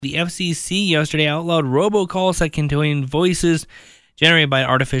The FCC yesterday outlawed robocalls that contain voices generated by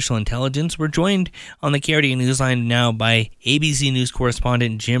artificial intelligence. We're joined on the KRDO Newsline now by ABC News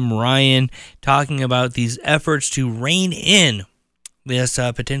correspondent Jim Ryan, talking about these efforts to rein in this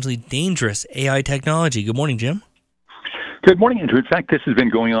potentially dangerous AI technology. Good morning, Jim. Good morning, Andrew. In fact, this has been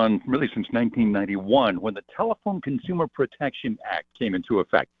going on really since 1991 when the Telephone Consumer Protection Act came into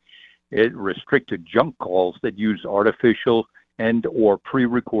effect. It restricted junk calls that use artificial and or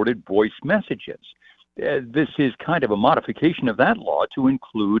pre-recorded voice messages. This is kind of a modification of that law to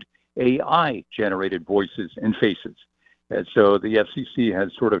include AI-generated voices and faces. So the FCC has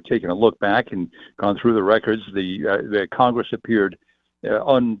sort of taken a look back and gone through the records. The Congress appeared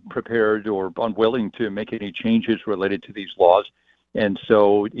unprepared or unwilling to make any changes related to these laws. And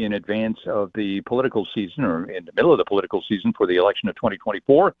so in advance of the political season, or in the middle of the political season for the election of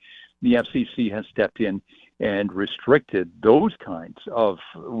 2024, the FCC has stepped in and restricted those kinds of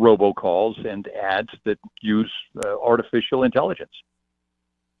robocalls and ads that use artificial intelligence.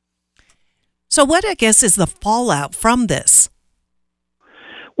 So what, I guess, is the fallout from this?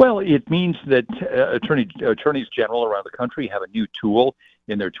 Well, it means that attorneys general around the country have a new tool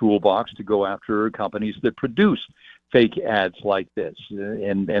in their toolbox to go after companies that produce fake ads like this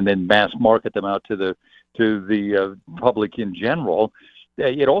and then mass market them out to the public in general.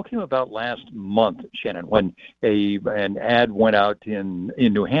 It all came about last month, Shannon, when an ad went out in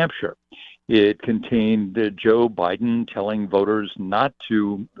New Hampshire. It contained Joe Biden telling voters not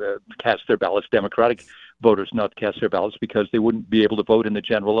to cast their ballots, Democratic voters not to cast their ballots because they wouldn't be able to vote in the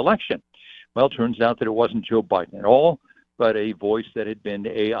general election. Well, it turns out that it wasn't Joe Biden at all, but a voice that had been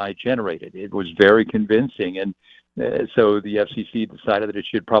AI generated. It was very convincing, and so the FCC decided that it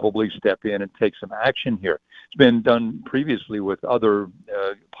should probably step in and take some action here. It's been done previously with other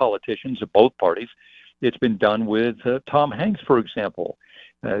politicians of both parties. It's been done with Tom Hanks, for example.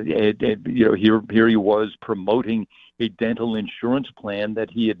 Here he was promoting a dental insurance plan that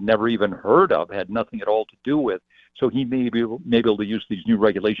he had never even heard of, had nothing at all to do with. So he may be able to use these new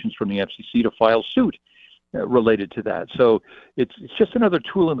regulations from the FCC to file suit related to that. So it's just another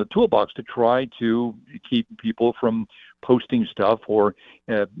tool in the toolbox to try to keep people from posting stuff or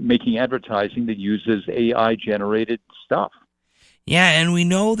making advertising that uses AI-generated stuff. Yeah, and we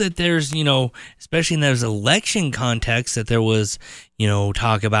know that there's, especially in those election contexts, that there was,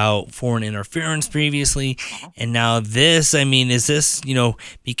 talk about foreign interference previously. And now this, is this,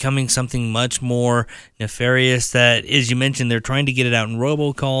 becoming something much more nefarious that, as you mentioned, they're trying to get it out in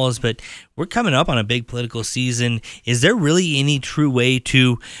robocalls, but we're coming up on a big political season. Is there really any true way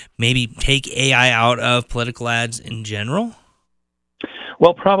to maybe take AI out of political ads in general?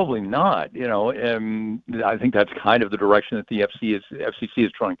 Well, probably not. I think that's kind of the direction that the FCC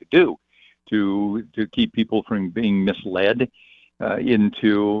is trying to do, to keep people from being misled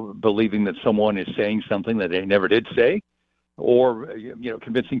into believing that someone is saying something that they never did say, or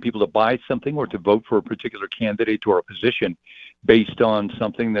convincing people to buy something or to vote for a particular candidate or a position based on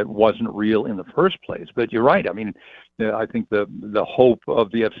something that wasn't real in the first place. But you're right. I think the hope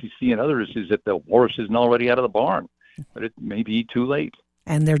of the FCC and others is that the horse isn't already out of the barn, but it may be too late.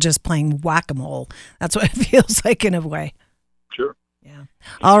 And they're just playing whack-a-mole. That's what it feels like in a way. Sure. Yeah.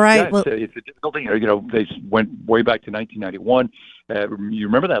 All right. Yeah, it's a difficult thing. They went way back to 1991. You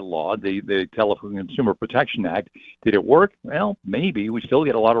remember that law, the Telephone Consumer Protection Act. Did it work? Well, maybe. We still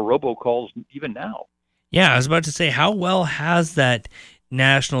get a lot of robocalls even now. Yeah, I was about to say, how well has that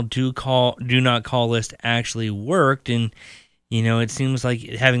national do not call list actually worked? And it seems like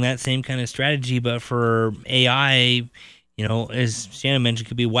having that same kind of strategy, but for AI. As Shannon mentioned,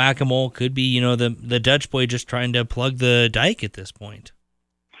 could be whack-a-mole, could be, the Dutch boy just trying to plug the dike at this point.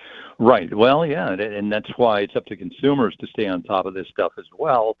 Right. Well, yeah, and that's why it's up to consumers to stay on top of this stuff as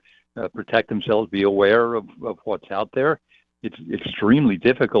well, protect themselves, be aware of what's out there. It's extremely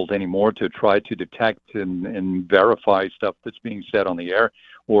difficult anymore to try to detect and verify stuff that's being said on the air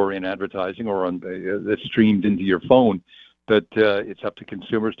or in advertising or that's streamed into your phone. But it's up to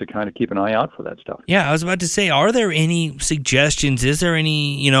consumers to kind of keep an eye out for that stuff. Yeah, I was about to say, are there any suggestions? Is there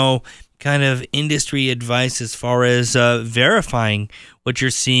any, kind of industry advice as far as verifying what you're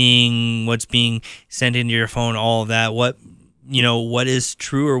seeing, what's being sent into your phone, all of that? What is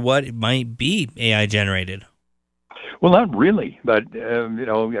true or what might be AI generated? Well, not really. But,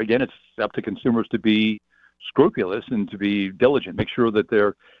 again, it's up to consumers to be scrupulous and to be diligent. Make sure that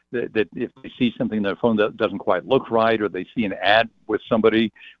that if they see something in their phone that doesn't quite look right, or they see an ad with somebody,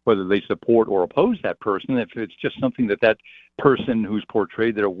 whether they support or oppose that person, if it's just something that person who's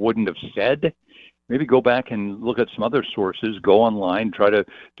portrayed there wouldn't have said, maybe go back and look at some other sources, go online, try to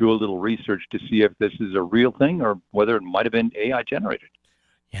do a little research to see if this is a real thing or whether it might have been AI generated.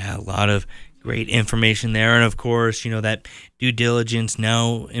 Yeah, a lot of great information there. And of course, that due diligence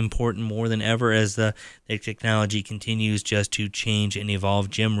now important more than ever as the technology continues just to change and evolve.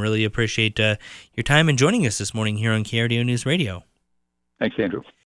 Jim, really appreciate your time and joining us this morning here on KRDO News Radio. Thanks, Andrew.